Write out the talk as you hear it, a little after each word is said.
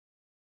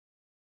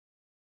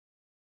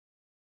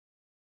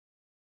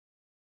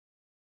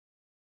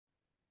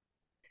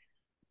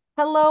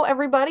Hello,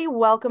 everybody.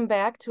 Welcome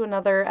back to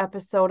another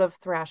episode of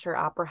Thrasher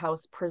Opera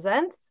House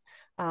Presents.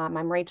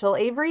 I'm Rachel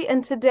Avery,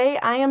 and today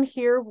I am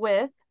here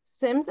with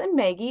Sims and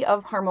Maggie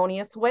of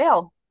Harmonious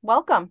Whale.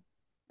 Welcome.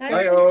 Hi,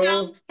 Hi-oh.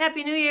 Rachel.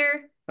 Happy New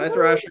Year. Hi, Woo!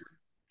 Thrasher.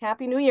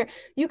 Happy New Year.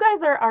 You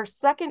guys are our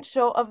second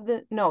show of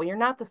the, no, you're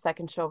not the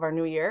second show of our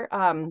new year.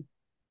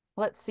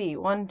 Let's see,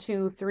 one,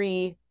 two,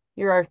 three.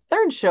 You're our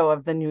third show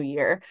of the new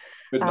year.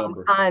 Good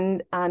number.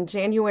 On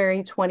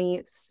January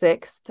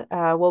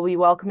 26th, we'll be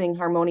welcoming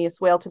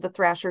Harmonious Whale to the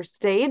Thrasher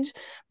stage.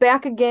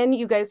 Back again,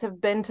 you guys have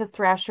been to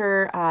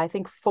Thrasher, I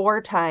think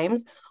 4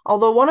 times,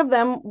 although one of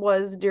them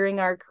was during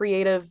our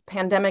creative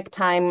pandemic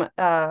time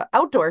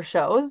outdoor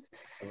shows.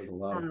 That was a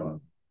lot of fun.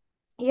 Um,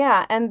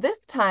 yeah, and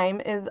this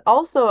time is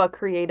also a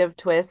creative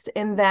twist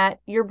in that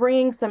you're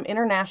bringing some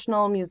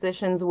international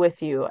musicians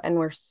with you, and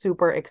we're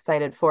super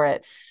excited for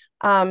it.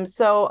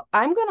 So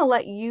I'm going to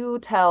let you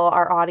tell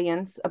our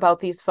audience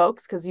about these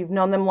folks because you've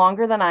known them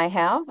longer than I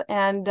have,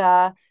 and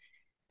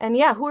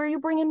yeah, who are you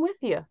bringing with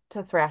you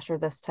to Thrasher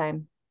this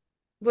time?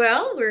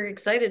 Well, we're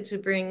excited to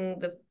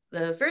bring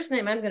the first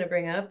name I'm going to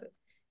bring up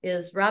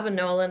is Robin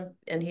Nolan,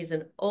 and he's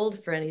an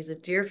old friend. He's a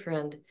dear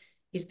friend.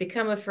 He's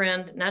become a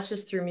friend, not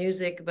just through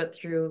music, but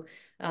through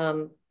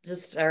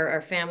just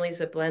our families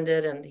have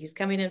blended, and he's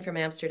coming in from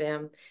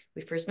Amsterdam.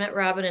 We first met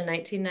Robin in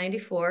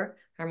 1994.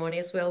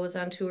 Harmonious Whale was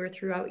on tour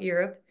throughout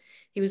Europe.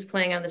 He was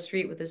playing on the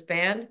street with his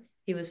band.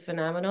 He was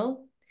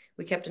phenomenal.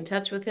 We kept in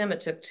touch with him.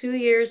 It took 2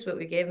 years, but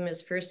we gave him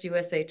his first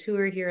USA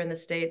tour here in the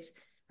States.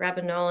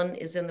 Robin Nolan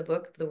is in the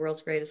book of the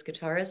world's greatest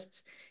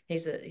guitarists.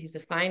 He's a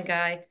fine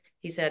guy.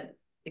 He's had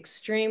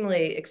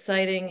extremely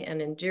exciting and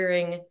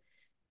enduring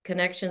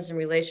connections and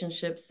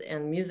relationships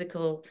and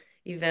musical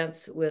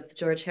events with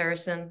George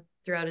Harrison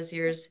throughout his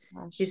years.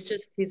 Gosh.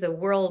 He's a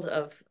world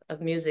of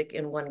music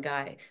in one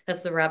guy.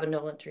 That's the Robin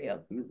Nolan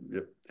trio.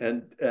 Yep.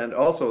 And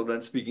also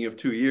then speaking of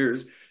 2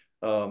 years,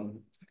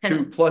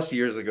 2+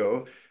 years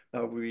ago,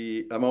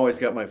 I'm always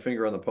got my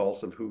finger on the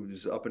pulse of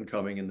who's up and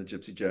coming in the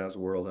gypsy jazz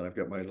world, and I've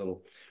got my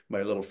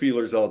little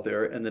feelers out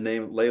there, and the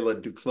name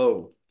Layla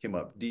Duclos came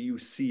up.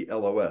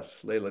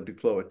 Duclos, Layla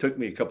Duclos. It took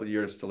me a couple of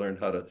years to learn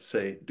how to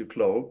say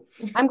Duclos.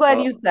 I'm glad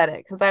Uh, you said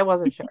it because I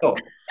wasn't sure.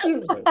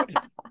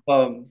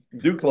 oh,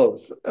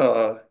 Duclos.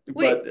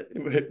 Wait,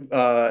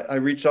 But I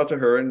reached out to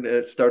her, and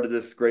it started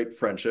this great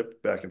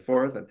friendship back and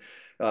forth,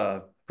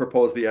 and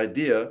proposed the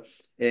idea,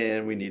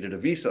 and we needed a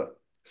visa.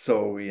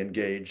 So we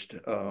engaged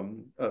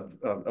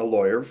a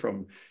lawyer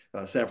from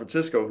San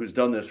Francisco who's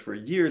done this for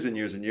years and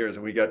years and years.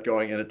 And we got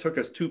going, and it took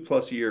us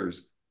 2+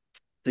 years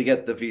to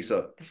get the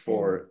visa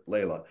for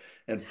Layla.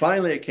 And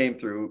finally it came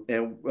through.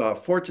 And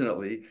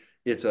fortunately,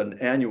 it's a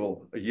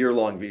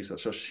year-long visa.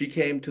 So she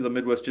came to the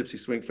Midwest Gypsy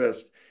Swing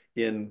Fest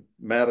in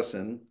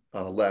Madison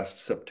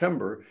last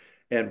September,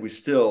 and we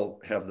still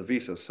have the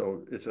visa.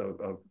 So it's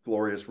a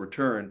glorious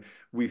return.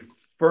 We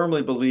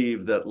firmly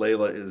believe that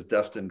Layla is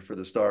destined for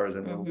the stars,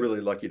 and we're really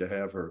lucky to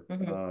have her.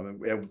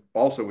 And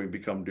also, we've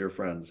become dear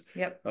friends.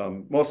 Yep.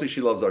 Mostly,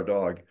 she loves our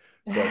dog,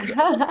 but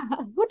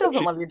Who doesn't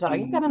she's love your dog?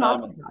 You got an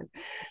awesome phenomenal. dog.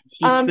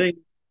 She Um, sings,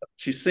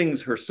 she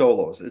sings her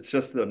solos. It's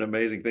just an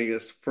amazing thing.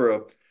 It's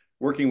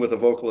working with a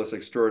vocalist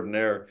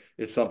extraordinaire.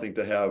 It's something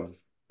to have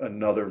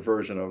another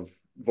version of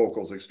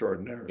vocals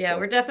extraordinaire. Yeah, So,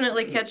 we're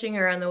definitely catching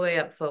her on the way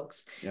up,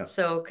 folks. yeah.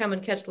 So come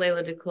and catch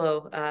Layla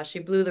Duclos. She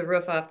blew the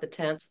roof off the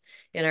tent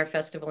in our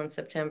festival in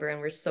September, and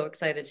we're so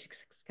excited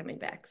she's coming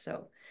back.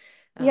 So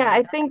Yeah, um,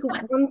 I think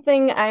one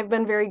thing I've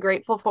been very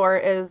grateful for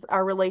is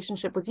our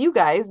relationship with you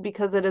guys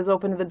because it has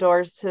opened the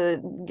doors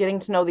to getting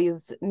to know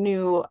these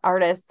new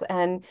artists.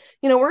 And,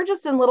 we're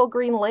just in Little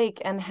Green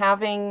Lake and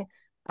having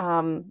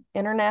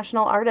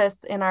international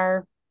artists in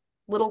our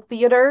little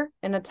theater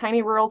in a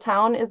tiny rural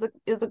town is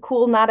a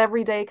cool, not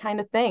everyday kind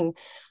of thing.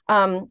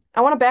 I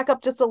want to back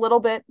up just a little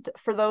bit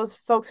for those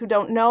folks who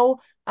don't know.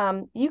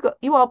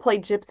 You all play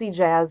gypsy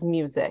jazz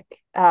music.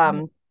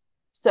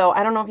 So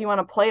I don't know if you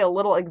want to play a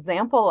little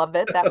example of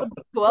it. That would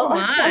be oh cool.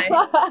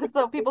 my.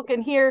 So people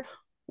can hear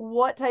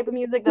what type of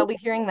music they'll be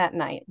hearing that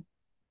night.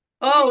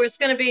 Oh, it's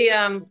going to be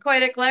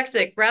quite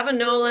eclectic. Robin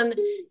Nolan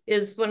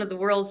is one of the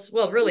world's,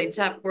 well, really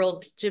top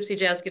world gypsy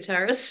jazz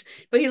guitarists,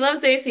 but he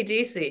loves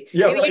AC/DC.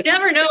 Yeah, You right.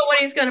 never know what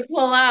he's going to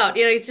pull out.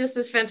 He's just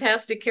this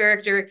fantastic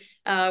character,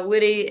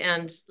 witty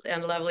and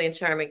lovely and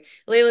charming.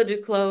 Layla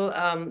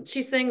Duclos,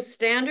 she sings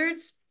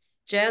standards,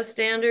 jazz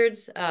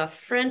standards,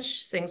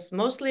 French, sings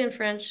mostly in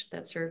French.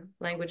 That's her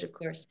language, of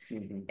course.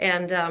 Mhm.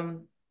 And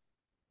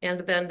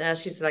then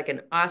she's like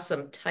an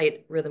awesome,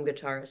 tight rhythm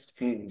guitarist.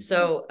 Mhm.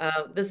 So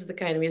this is the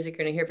kind of music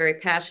you're going to hear, very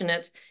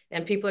passionate,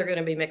 and people are going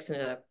to be mixing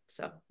it up.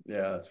 So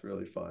Yeah, it's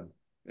really fun.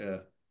 Yeah.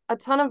 A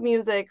ton of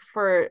music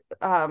for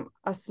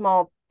a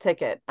small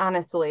ticket,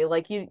 honestly.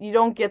 Like you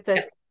don't get yeah.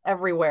 this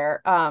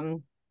everywhere.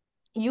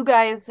 You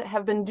guys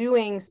have been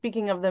doing,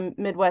 speaking of the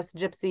Midwest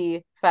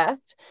Gypsy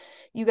Fest,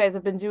 you guys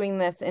have been doing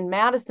this in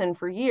Madison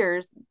for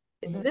years.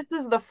 This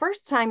is the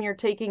first time you're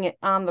taking it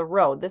on the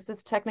road. This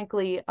is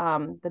technically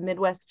the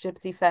Midwest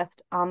Gypsy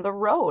Fest on the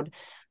road.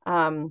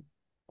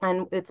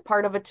 And it's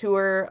part of a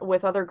tour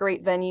with other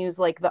great venues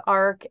like the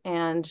Arc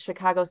and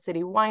Chicago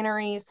City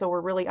Winery. So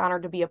we're really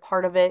honored to be a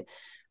part of it.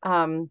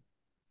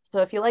 So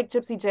if you like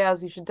gypsy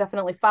jazz, you should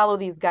definitely follow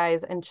these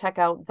guys and check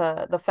out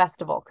the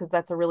festival, because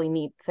that's a really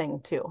neat thing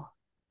too.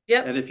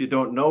 Yep. And if you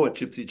don't know what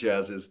gypsy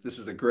jazz is, this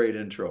is a great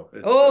intro.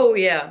 Oh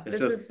yeah, it's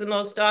this is the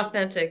most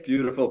authentic,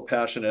 beautiful,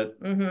 passionate,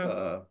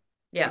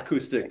 yeah,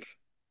 acoustic.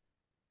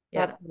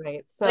 Yeah, that's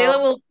right.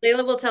 So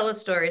Layla will tell us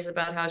stories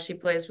about how she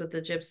plays with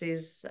the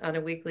gypsies on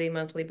a weekly,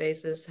 monthly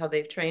basis, how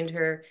they've trained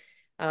her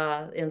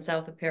in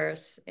south of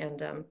Paris,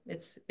 and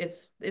it's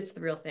the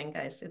real thing,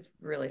 guys. It's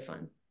really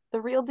fun.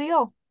 The real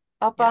deal.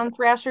 Up on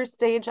Thrasher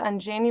stage on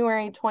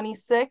January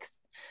 26th.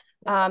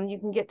 You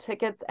can get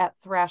tickets at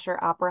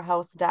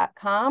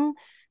thrasheroperahouse.com.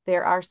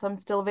 There are some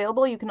still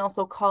available. You can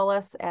also call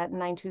us at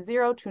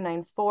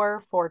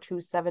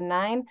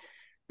 920-294-4279.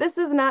 This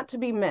is not to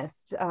be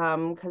missed,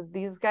 because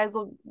these guys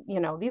will,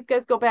 these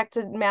guys go back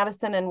to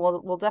Madison, and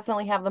we'll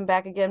definitely have them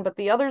back again. But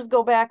the others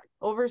go back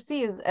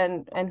overseas,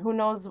 and who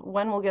knows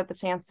when we'll get the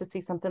chance to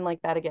see something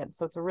like that again.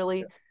 So it's a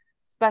really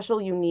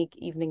special, unique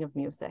evening of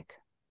music.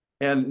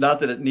 And not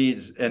that it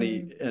needs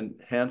any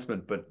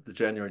enhancement, but the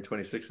January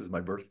 26th is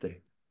my birthday.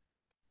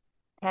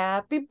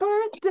 Happy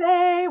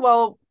birthday.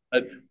 Well,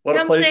 what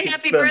come a place say to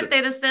happy spend birthday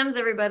it. to Sims,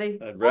 everybody.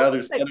 I'd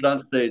rather spend it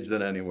on stage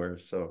than anywhere.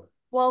 So,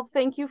 well,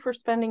 thank you for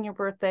spending your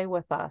birthday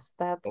with us.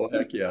 That's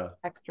heck yeah,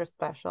 extra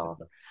special.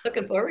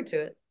 Looking forward to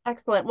it.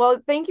 Excellent.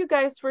 Well, thank you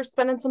guys for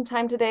spending some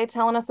time today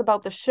telling us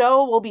about the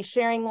show. We'll be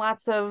sharing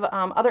lots of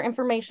other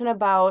information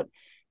about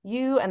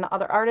you and the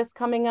other artists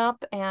coming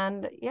up.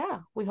 And yeah,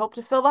 we hope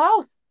to fill the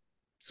house.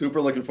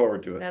 Super looking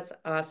forward to it. That's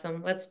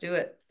awesome. Let's do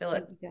it. Fill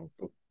it. Thank you guys.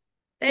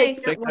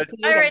 Thanks. Take care.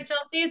 All right, Rachel.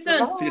 See you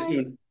soon. See you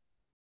soon.